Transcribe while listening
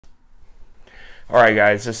Alright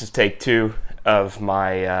guys, this is take two of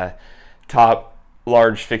my top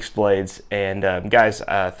large fixed blades, and guys,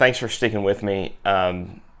 thanks for sticking with me.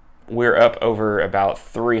 We're up over about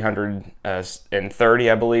 330,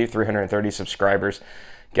 I believe, 330 subscribers.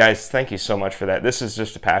 Guys, thank you so much for that. This is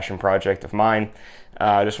just a passion project of mine.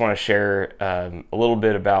 I just want to share a little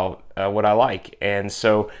bit about what I like. And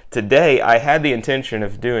so today I had the intention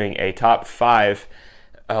of doing a top 5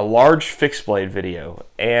 large fixed blade video.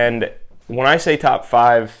 And when I say top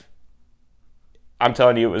 5, I'm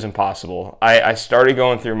telling you it was impossible. I started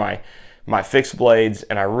going through my fixed blades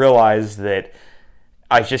and I realized that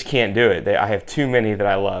I just can't do it. I have too many that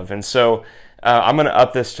I love. And so I'm going to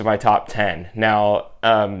up this to my top 10. Now,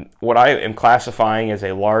 what I am classifying as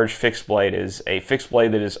a large fixed blade is a fixed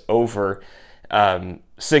blade that is over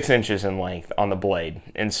 6 inches in length on the blade.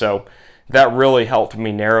 And so that really helped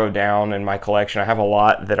me narrow down in my collection. I have a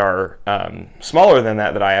lot that are smaller than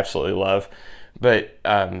that I absolutely love. But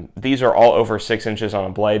these are all over 6 inches on a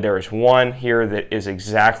blade. There is one here that is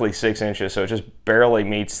exactly 6 inches, so it just barely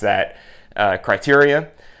meets that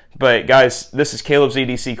criteria. But guys, this is Caleb's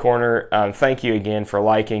EDC Corner. Thank you again for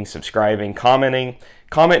liking, subscribing, commenting.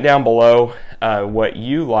 Comment down below what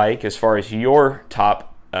you like as far as your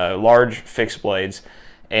top large fixed blades,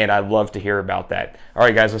 and I'd love to hear about that. All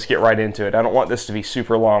right, guys, let's get right into it. I don't want this to be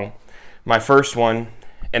super long. My first one,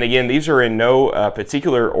 and again, these are in no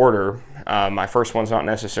particular order. My first one's not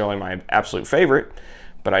necessarily my absolute favorite,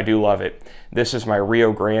 but I do love it. This is my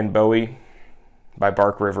Rio Grande Bowie by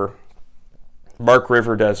Bark River. Bark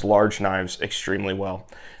River does large knives extremely well.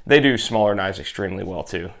 They do smaller knives extremely well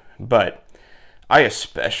too, but I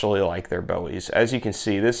especially like their Bowies. As you can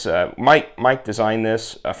see, this Mike designed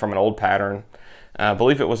this from an old pattern. I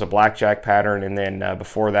believe it was a blackjack pattern, and then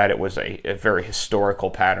before that it was a very historical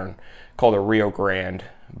pattern called a Rio Grande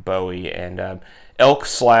Bowie. And elk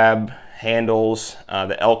slab handles,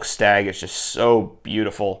 the elk stag is just so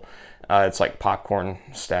beautiful. It's like popcorn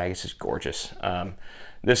stag. It's just gorgeous.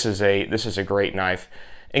 This is a great knife.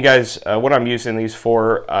 And guys, what I'm using these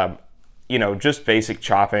for, you know, just basic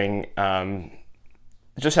chopping,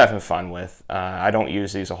 just having fun with. I don't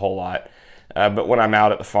use these a whole lot, but when I'm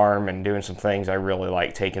out at the farm and doing some things, I really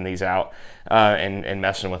like taking these out and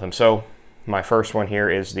messing with them. So my first one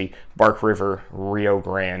here is the Bark River Rio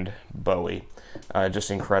Grande Bowie.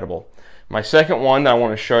 Just incredible. My second one that I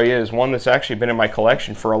want to show you is one that's actually been in my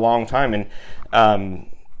collection for a long time, and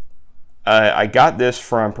I got this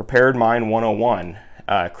from Prepared Mind 101,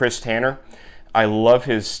 Chris Tanner. I love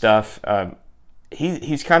his stuff.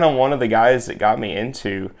 He's kind of one of the guys that got me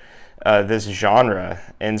into this genre,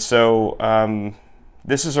 and so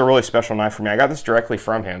this is a really special knife for me. I got this directly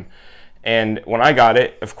from him, and when I got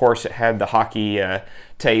it, of course, it had the hockey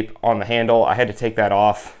tape on the handle. I had to take that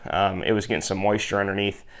off. It was getting some moisture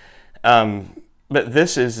underneath. But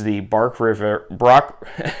this is the Bark River,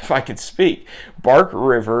 if I could speak, Bark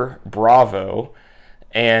River Bravo,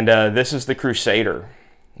 and this is the Crusader,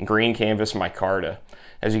 green canvas micarta.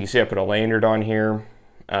 As you can see, I put a lanyard on here.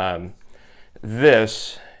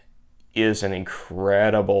 This is an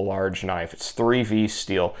incredible large knife. It's 3V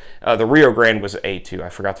steel. The Rio Grande was A2, I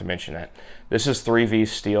forgot to mention that. This is 3V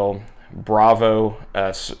steel, Bravo,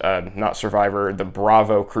 not Survivor, the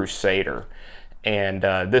Bravo Crusader. And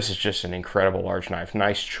this is just an incredible large knife.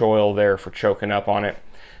 Nice choil there for choking up on it.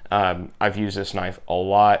 I've used this knife a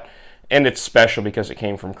lot, and it's special because it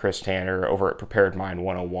came from Chris Tanner over at Prepared Mind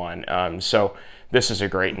 101. So this is a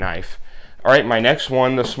great knife. All right, my next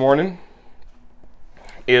one this morning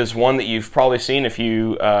is one that you've probably seen if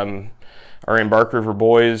you are in Bark River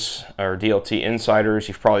Boys or DLT Insiders.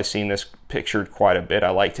 You've probably seen this pictured quite a bit. I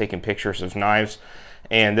like taking pictures of knives,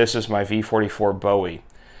 and this is my V44 Bowie.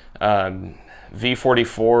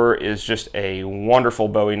 V44 is just a wonderful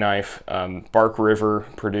Bowie knife, Bark River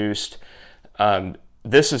produced.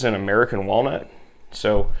 This is an American walnut.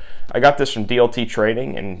 So I got this from DLT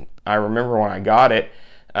Trading, and I remember when I got it,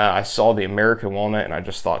 I saw the American walnut, and I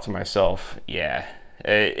just thought to myself, yeah,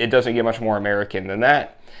 it doesn't get much more American than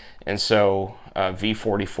that. And so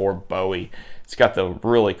V44 Bowie, it's got the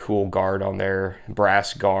really cool guard on there,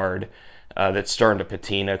 brass guard, that's starting to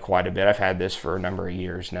patina quite a bit. I've had this for a number of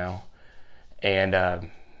years now. And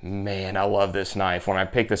man, I love this knife. When I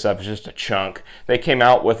picked this up, it's just a chunk. They came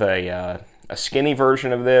out with a skinny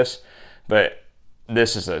version of this, but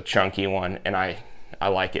this is a chunky one, and I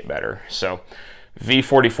like it better. So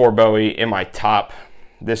V44 Bowie in my top,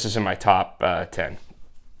 this is in my top 10.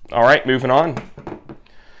 All right, moving on.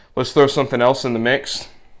 Let's throw something else in the mix.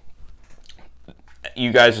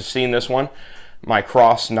 You guys have seen this one. My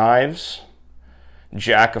Cross Knives,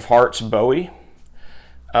 Jack of Hearts Bowie.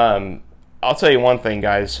 I'll tell you one thing,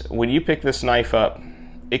 guys. When you pick this knife up,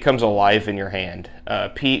 it comes alive in your hand.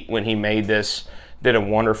 Pete, when he made this, did a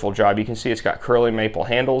wonderful job. You can see it's got curly maple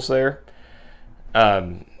handles there.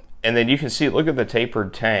 And then you can see, look at the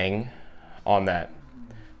tapered tang on that.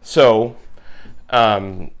 So,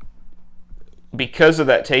 because of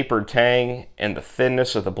that tapered tang and the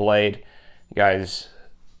thinness of the blade, guys,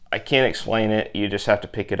 I can't explain it. You just have to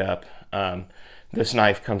pick it up. This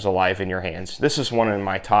knife comes alive in your hands. This is one of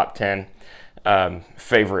my top 10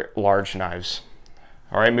 favorite large knives.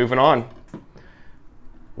 All right, moving on.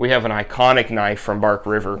 We have an iconic knife from Bark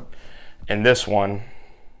River, and this one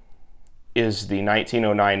is the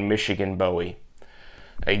 1909 Michigan Bowie.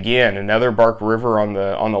 Again, another Bark River on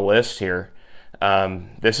the list here.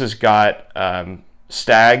 This has got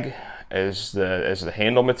stag as the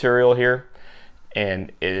handle material here,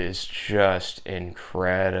 and it is just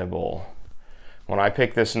incredible. When I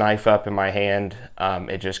pick this knife up in my hand,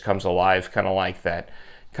 it just comes alive, kind of like that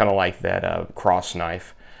cross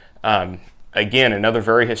knife. Again, another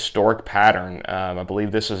very historic pattern. I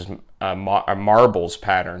believe this is a marbles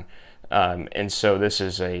pattern. And so this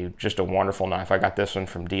is just a wonderful knife. I got this one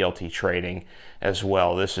from DLT Trading as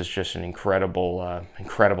well. This is just an incredible,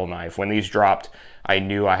 incredible knife. When these dropped, I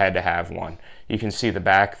knew I had to have one. You can see the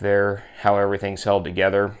back there, how everything's held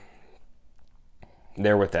together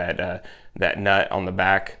there with that nut on the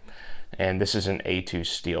back. And this is an A2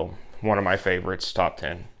 steel, one of my favorites, top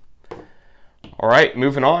 10. All right,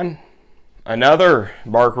 moving on. Another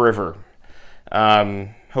Bark River.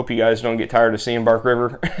 Hope you guys don't get tired of seeing Bark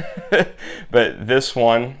River. But this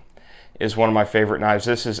one is one of my favorite knives.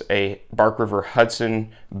 This is a Bark River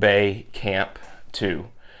Hudson Bay Camp 2.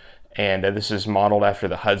 And this is modeled after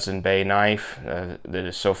the Hudson Bay knife that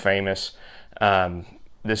is so famous.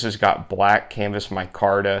 This has got black canvas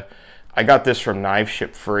micarta. I got this from Knife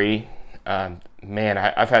Ship Free. Man,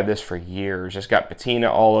 I've had this for years. It's got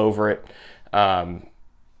patina all over it.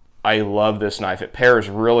 I love this knife. It pairs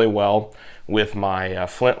really well with my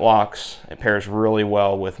flintlocks. It pairs really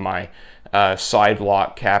well with my side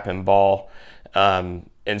lock cap and ball. And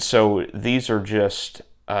so these are just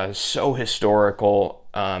so historical.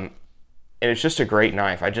 And it's just a great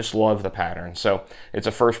knife. I just love the pattern. So it's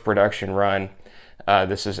a first production run.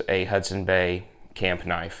 This is a Hudson Bay Camp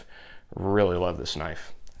knife. Really love this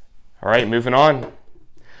knife. All right, moving on.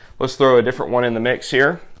 Let's throw a different one in the mix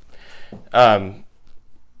here.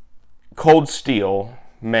 Cold Steel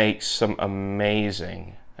makes some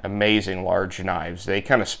amazing large knives. They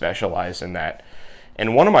kind of specialize in that.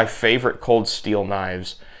 And one of my favorite Cold Steel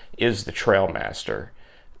knives is the Trailmaster.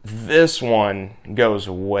 This one goes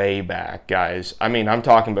way back, guys. I mean, I'm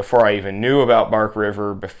talking before I even knew about Bark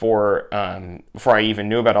River, before I even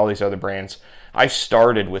knew about all these other brands. I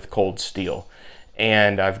started with Cold Steel,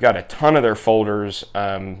 and I've got a ton of their folders.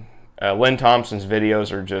 Lynn Thompson's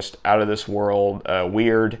videos are just out of this world,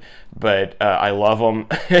 weird, but I love them.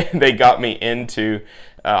 They got me into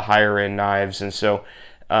higher end knives, and so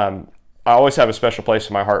I always have a special place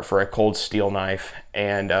in my heart for a Cold Steel knife.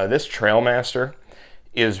 And this Trailmaster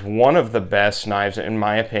is one of the best knives, in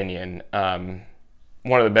my opinion. One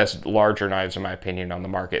of the best larger knives, in my opinion, on the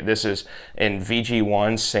market. This is in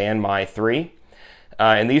VG1 Sanmai 3,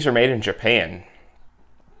 and these are made in Japan.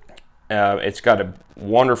 It's got a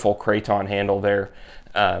wonderful craton handle there.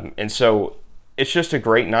 And so it's just a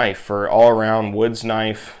great knife for all-around woods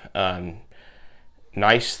knife.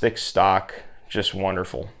 Nice thick stock, just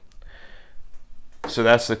wonderful. So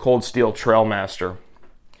that's the Cold Steel Trailmaster.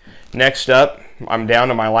 Next up, I'm down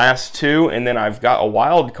to my last two, and then I've got a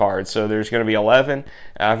wild card. So there's going to be 11.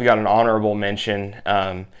 I've got an honorable mention.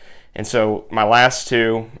 And so my last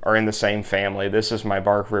two are in the same family. This is my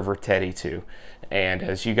Bark River Teddy 2. And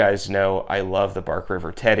as you guys know, I love the Bark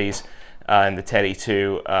River Teddies and the Teddy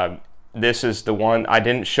 2. This is the one, I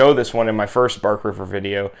didn't show this one in my first Bark River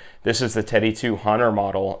video. This is the Teddy 2 Hunter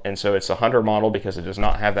model. And so it's a Hunter model because it does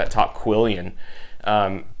not have that top quillion.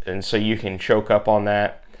 And so you can choke up on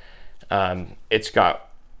that. It's got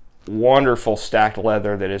wonderful stacked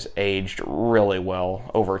leather that is aged really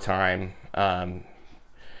well over time.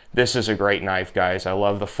 This is a great knife, guys. I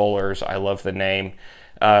love the fullers. I love the name.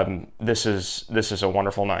 This is a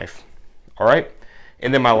wonderful knife. All right,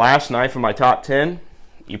 and then my last knife in my top 10,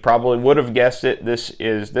 you probably would have guessed it.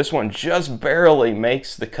 This one just barely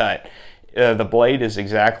makes the cut. The blade is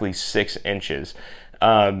exactly 6 inches,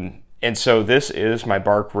 and so this is my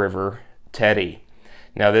Bark River Teddy.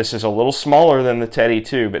 Now this is a little smaller than the Teddy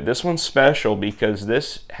 2, but this one's special because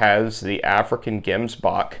this has the African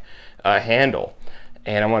Gemsbok handle,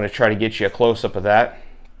 and I'm going to try to get you a close-up of that.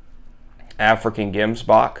 African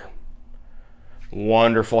Gemsbok.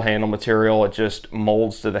 Wonderful handle material. It just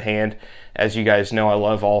molds to the hand. As you guys know, I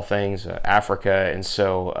love all things Africa, and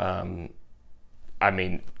so I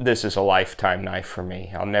mean, this is a lifetime knife for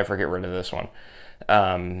me. I'll never get rid of this one.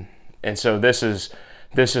 And so this is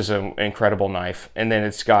an incredible knife. And then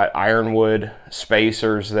it's got ironwood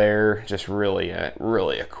spacers there. Just really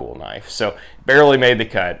a cool knife. So barely made the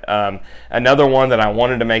cut. Another one that I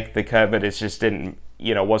wanted to make the cut, but it just didn't,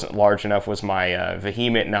 you know, wasn't large enough, was my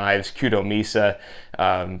Vehement Knives Kudo Misa.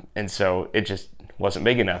 And so it just wasn't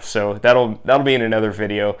big enough. So that'll be in another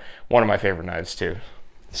video. One of my favorite knives too.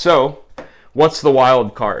 So what's the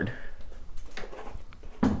wild card?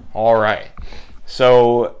 All right.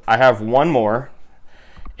 So I have one more,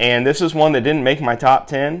 and this is one that didn't make my top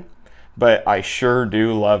 10, but I sure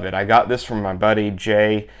do love it. I got this from my buddy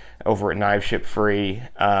Jay over at Knife Ship Free,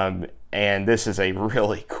 and this is a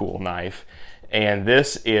really cool knife. And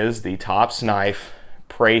this is the Tops Knife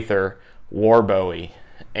Prather War Bowie.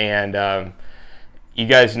 And you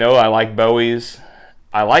guys know I like Bowies.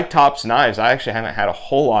 I like Tops knives. I actually haven't had a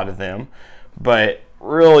whole lot of them, but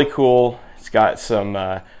really cool. It's got some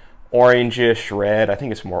orangish red, I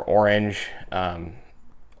think it's more orange,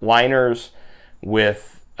 liners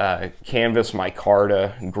with canvas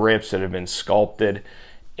micarta grips that have been sculpted,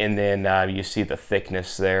 and then you see the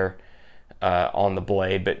thickness there on the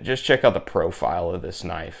blade. But just check out the profile of this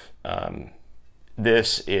knife.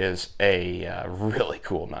 This is a really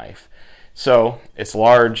cool knife. So it's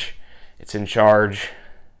large, it's in charge,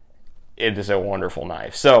 it is a wonderful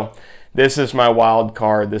knife. So this is my wild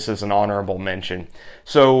card. This is an honorable mention.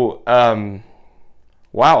 So,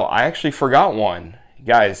 wow, I actually forgot one.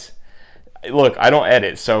 Guys, look, I don't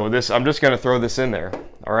edit, so I'm just going to throw this in there,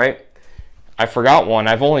 all right? I forgot one.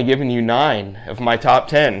 I've only given you 9 of my top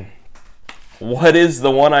 10. What is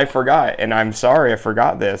the one I forgot? And I'm sorry I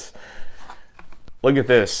forgot this. Look at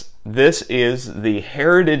this. This is the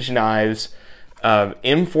Heritage Knives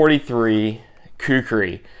M43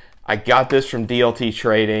 Kukri. I got this from DLT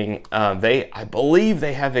Trading. I believe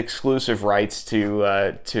they have exclusive rights to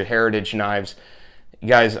Heritage Knives.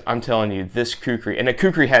 Guys, I'm telling you, this Kukri, and a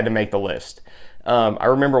Kukri had to make the list. I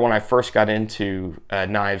remember when I first got into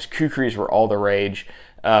knives, Kukris were all the rage.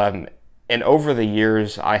 And over the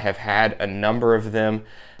years, I have had a number of them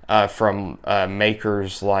from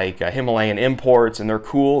makers like Himalayan Imports, and they're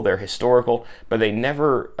cool, they're historical, but they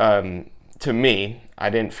never, to me, I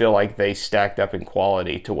didn't feel like they stacked up in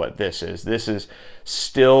quality to what this is. This is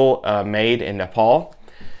still made in Nepal.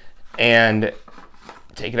 And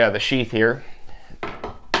take it out of the sheath here.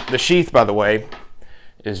 The sheath, by the way,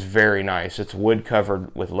 is very nice. It's wood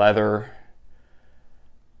covered with leather.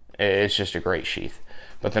 It's just a great sheath.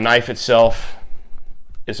 But the knife itself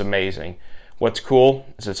is amazing. What's cool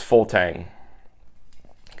is it's full tang.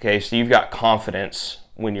 Okay, so you've got confidence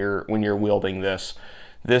when you're wielding this.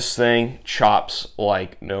 This thing chops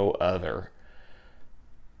like no other.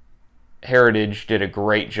 Heritage did a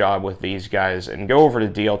great job with these guys, and go over to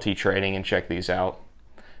DLT Trading and check these out.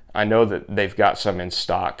 I know that they've got some in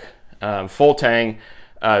stock. Full tang.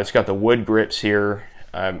 It's got the wood grips here.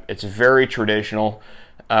 It's very traditional,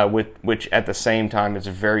 which at the same time is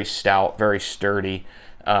very stout, very sturdy.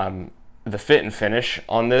 The fit and finish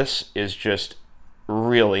on this is just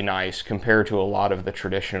really nice compared to a lot of the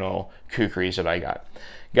traditional Kukris that I got.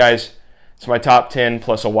 Guys, it's my top 10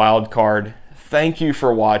 plus a wild card. Thank you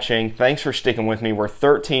for watching. Thanks for sticking with me. We're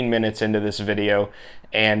 13 minutes into this video,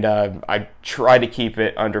 and I try to keep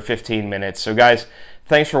it under 15 minutes. So guys,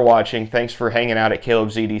 thanks for watching. Thanks for hanging out at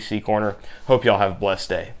Caleb's EDC Corner. Hope y'all have a blessed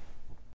day.